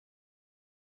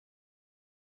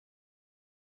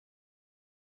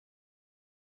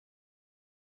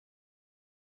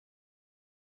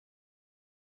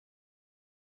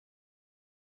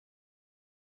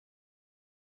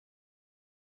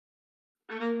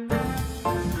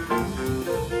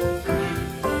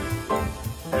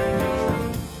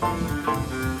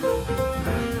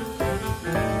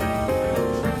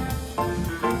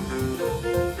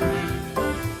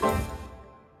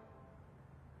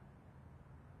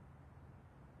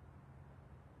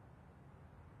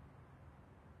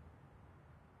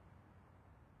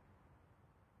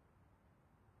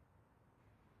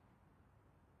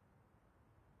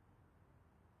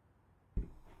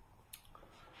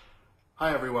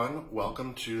Hi everyone,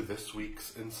 welcome to this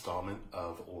week's installment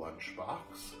of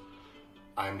Lunchbox.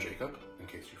 I'm Jacob, in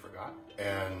case you forgot,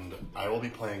 and I will be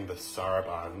playing the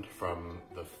Sarabande from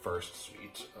the first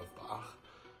suite of Bach.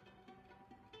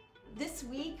 This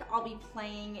week I'll be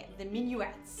playing the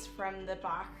Minuets from the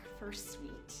Bach first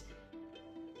suite.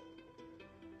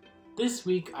 This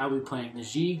week I'll be playing the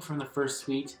Gigue from the first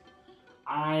suite.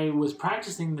 I was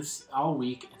practicing this all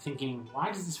week thinking,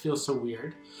 why does this feel so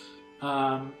weird?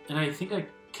 And I think I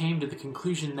came to the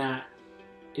conclusion that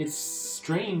it's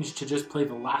strange to just play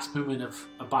the last movement of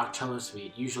a Bach cello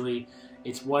suite. Usually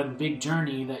it's one big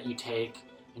journey that you take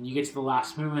and you get to the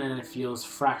last movement and it feels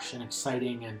fresh and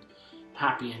exciting and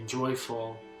happy and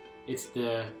joyful. It's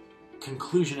the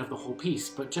conclusion of the whole piece,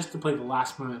 but just to play the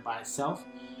last movement by itself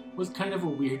was kind of a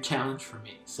weird challenge for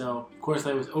me. So of course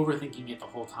I was overthinking it the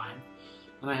whole time,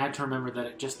 and I had to remember that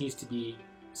it just needs to be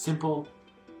simple,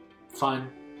 fun,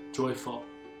 joyful,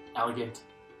 elegant,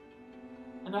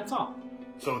 and that's all.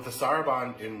 So with the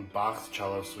Sarabande in Bach's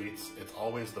cello suites, it's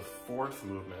always the fourth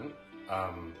movement.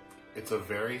 It's a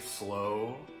very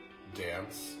slow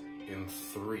dance in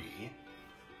three,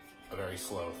 a very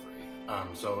slow three.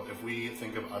 So if we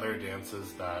think of other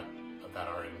dances that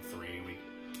are in three,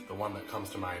 the one that comes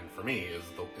to mind for me is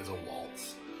a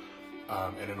waltz.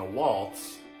 And in a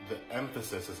waltz, the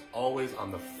emphasis is always on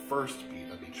the first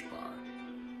beat of each bar.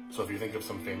 So if you think of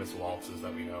some famous waltzes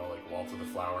that we know, like Waltz of the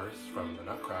Flowers from the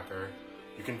Nutcracker,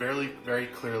 you can very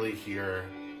clearly hear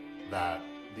that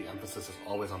the emphasis is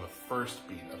always on the first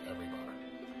beat of every bar.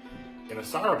 In a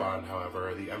Sarabande,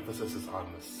 however, the emphasis is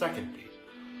on the second beat.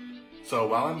 So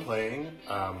while I'm playing,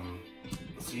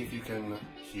 see if you can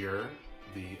hear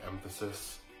the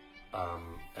emphasis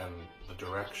and the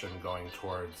direction going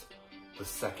towards the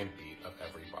second beat of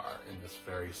every bar in this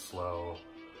very slow,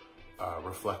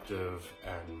 reflective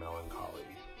and melancholy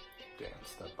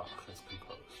dance that Bach has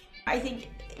composed. I think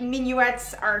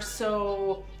minuets are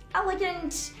so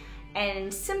elegant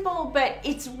and simple, but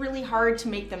it's really hard to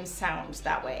make them sound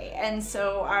that way. And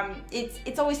so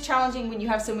it's always challenging when you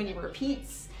have so many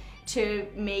repeats to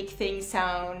make things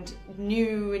sound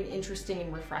new and interesting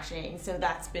and refreshing. So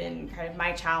that's been kind of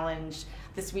my challenge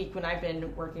this week when I've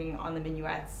been working on the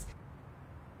minuets.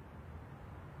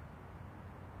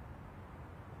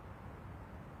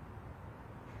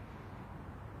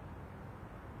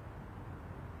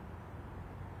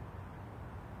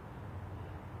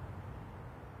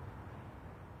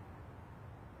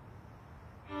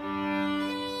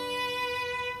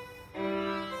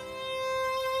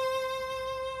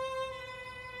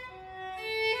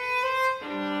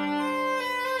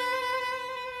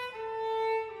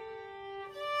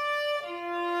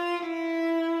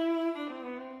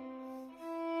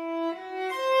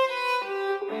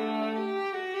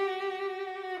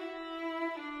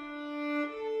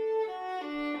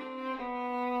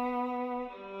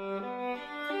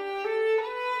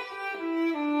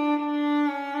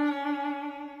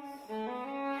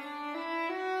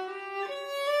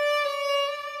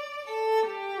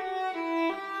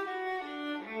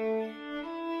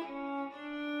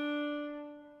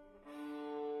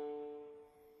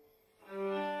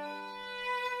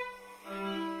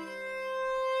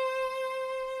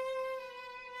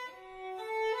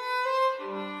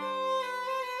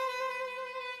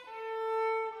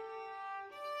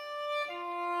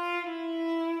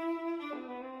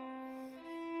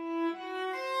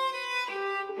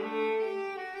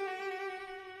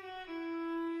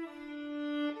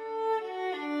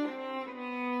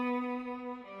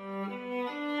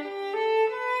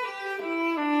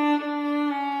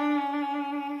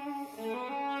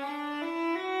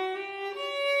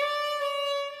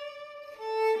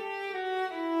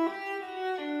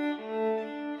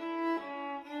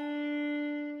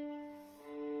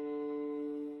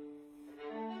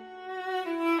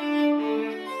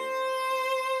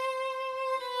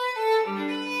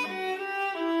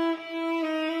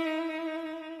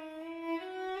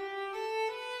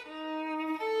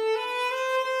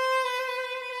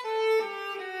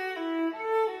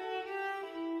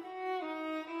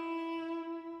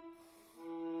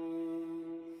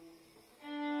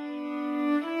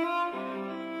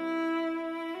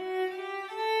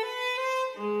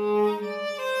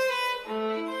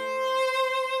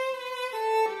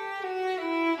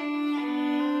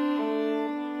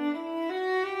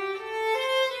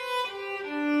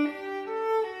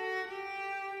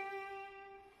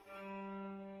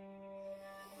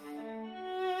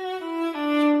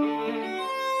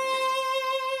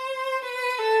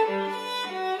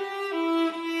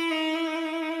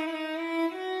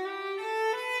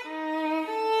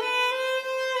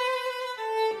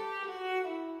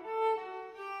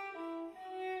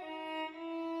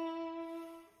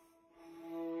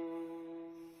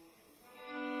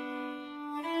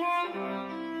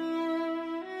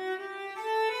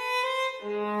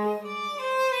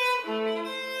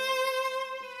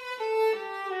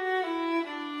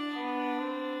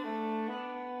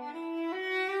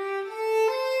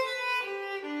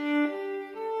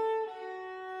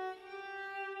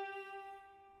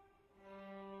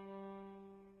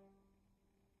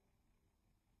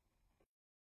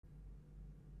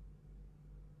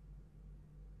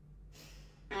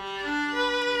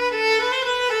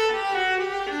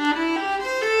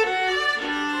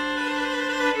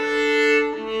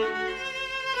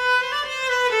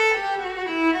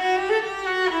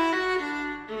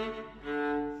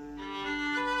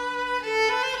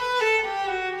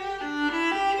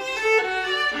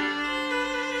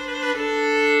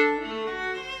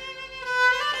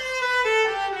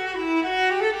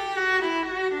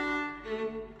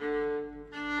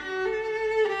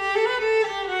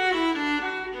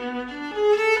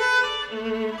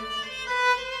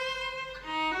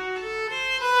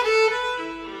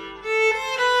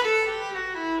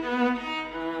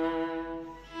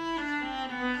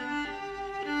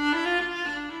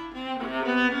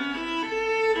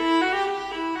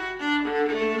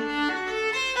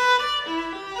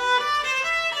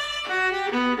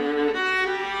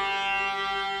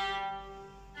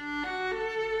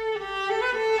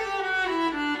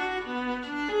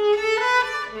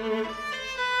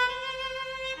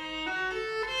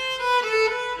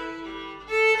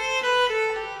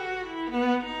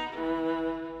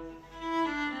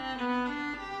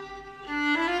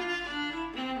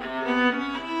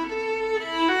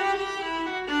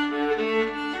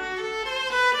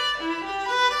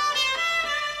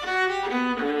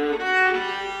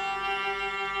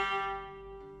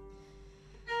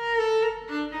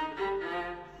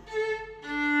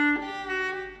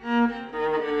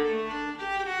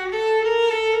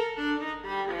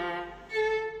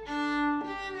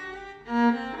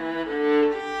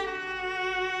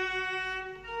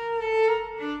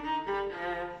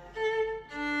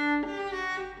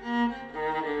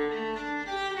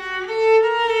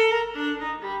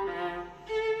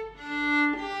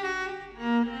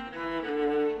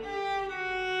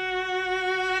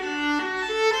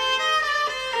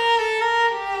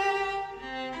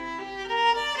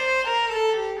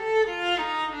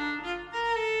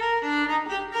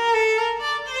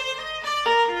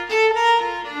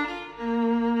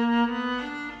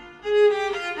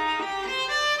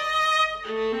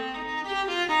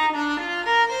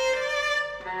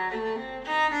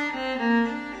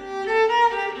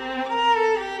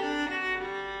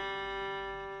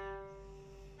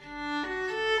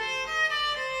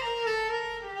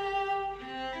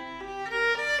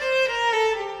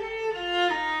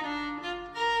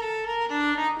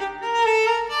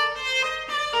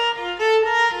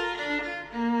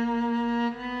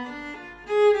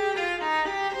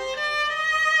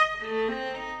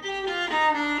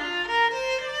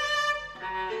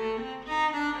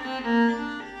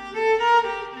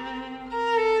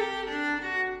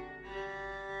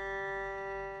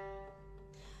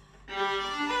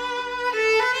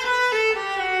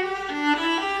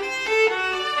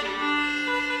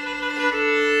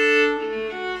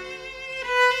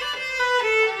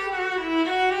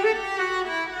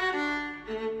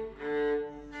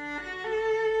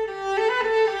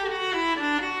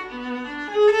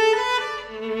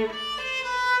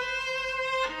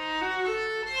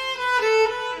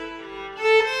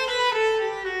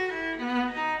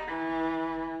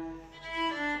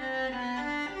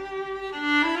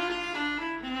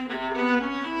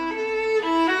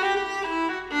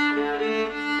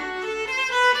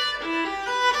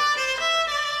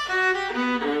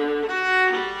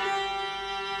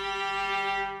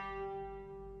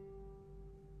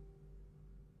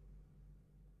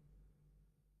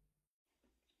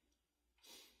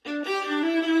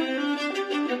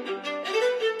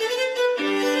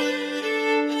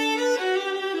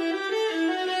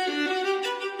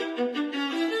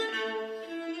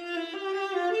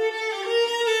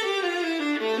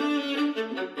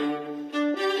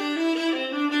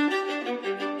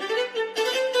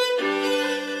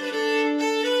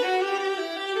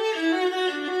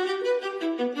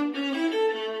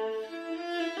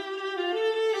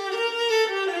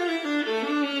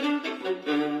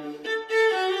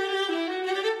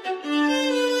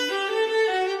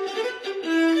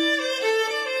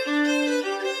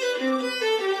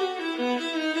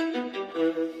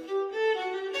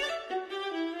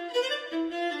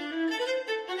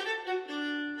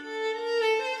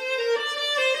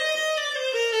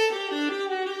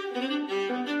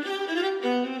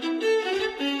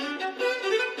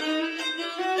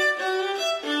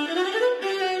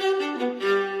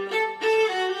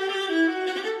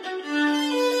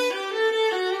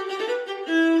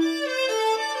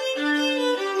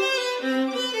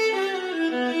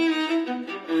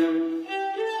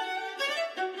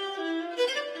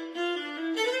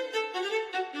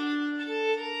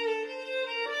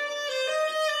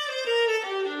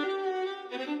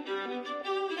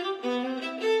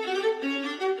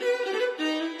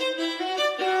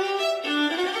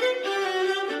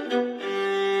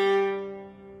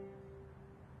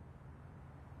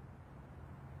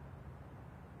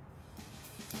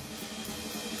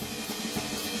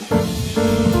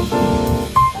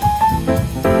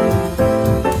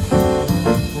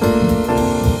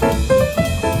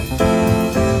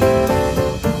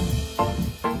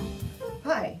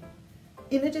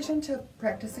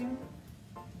 practicing.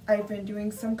 I've been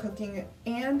doing some cooking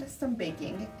and some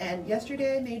baking, and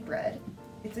yesterday I made bread.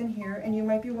 It's in here, and you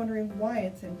might be wondering why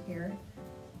it's in here,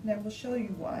 and I will show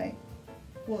you why.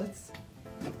 Well, it's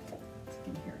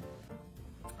in here.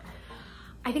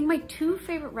 I think my two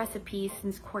favorite recipes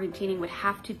since quarantining would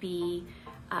have to be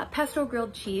pesto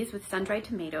grilled cheese with sun-dried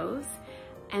tomatoes,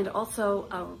 and also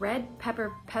a red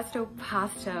pepper pesto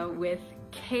pasta with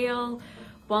kale,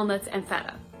 walnuts, and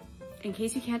feta. In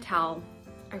case you can't tell,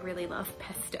 I really love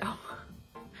pesto.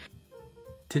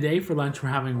 Today for lunch, we're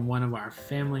having one of our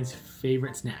family's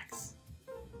favorite snacks.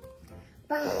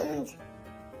 I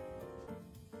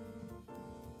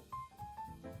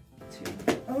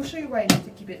will show you why I need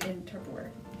to keep it in Tupperware.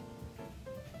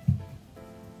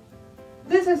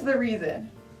 This is the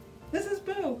reason. This is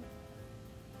Boo.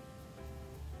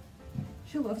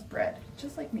 She loves bread,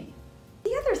 just like me.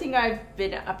 The other thing I've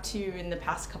been up to in the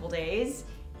past couple days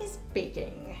is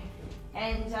baking.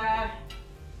 And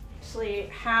actually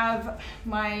have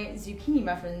my zucchini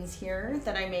muffins here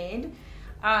that I made,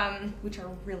 which are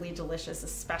really delicious,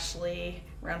 especially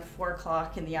around 4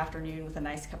 o'clock in the afternoon with a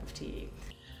nice cup of tea.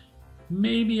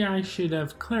 Maybe I should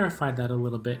have clarified that a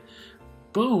little bit.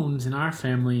 Bones in our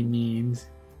family means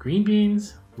green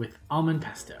beans with almond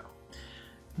pesto.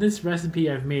 This recipe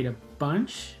I've made a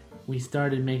bunch. We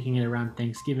started making it around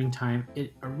Thanksgiving time.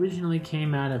 It originally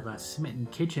came out of a Smitten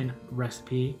Kitchen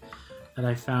recipe that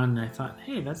I found, and I thought,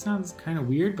 hey, that sounds kind of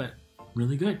weird, but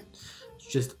really good. It's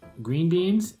just green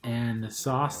beans, and the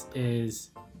sauce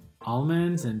is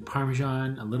almonds and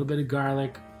Parmesan, a little bit of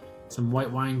garlic, some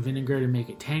white wine vinegar to make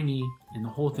it tangy, and the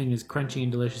whole thing is crunchy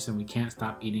and delicious, and we can't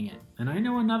stop eating it. And I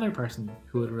know another person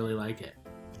who would really like it.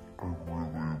 I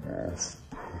really love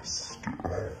pesto.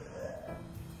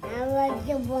 I like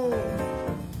the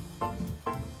bone.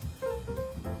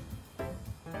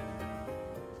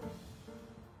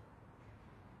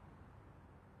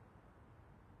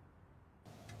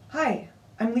 Hi,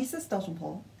 I'm Lisa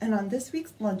Steltenpohl, and on this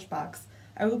week's Lunchbox,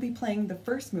 I will be playing the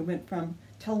first movement from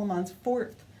Telemann's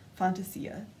fourth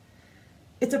Fantasia.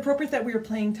 It's appropriate that we are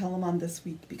playing Telemann this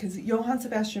week because Johann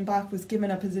Sebastian Bach was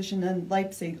given a position in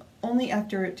Leipzig only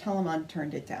after Telemann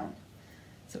turned it down.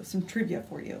 So some trivia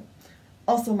for you.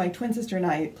 Also, my twin sister and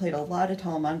I played a lot of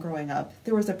Telemann growing up.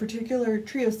 There was a particular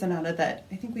trio sonata that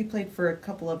I think we played for a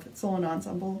couple of solo and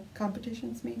ensemble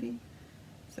competitions, maybe.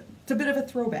 So it's a bit of a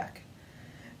throwback.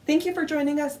 Thank you for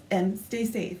joining us, and stay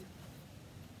safe.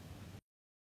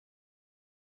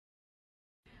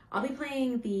 I'll be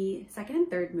playing the second and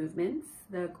third movements,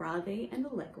 the grave and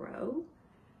allegro.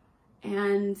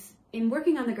 And in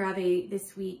working on the grave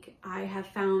this week, I have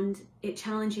found it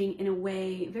challenging in a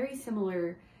way very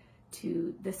similar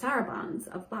to the Sarabandes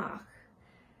of Bach.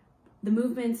 The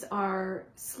movements are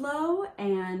slow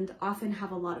and often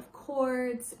have a lot of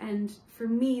chords, and for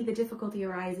me, the difficulty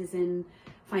arises in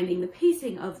finding the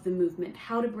pacing of the movement,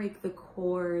 how to break the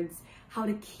chords, how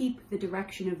to keep the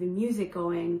direction of the music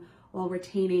going while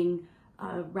retaining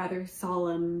a rather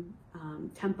solemn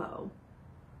tempo.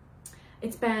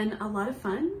 It's been a lot of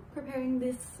fun preparing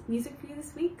this music for you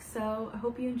this week, so I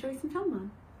hope you enjoy some Telemann.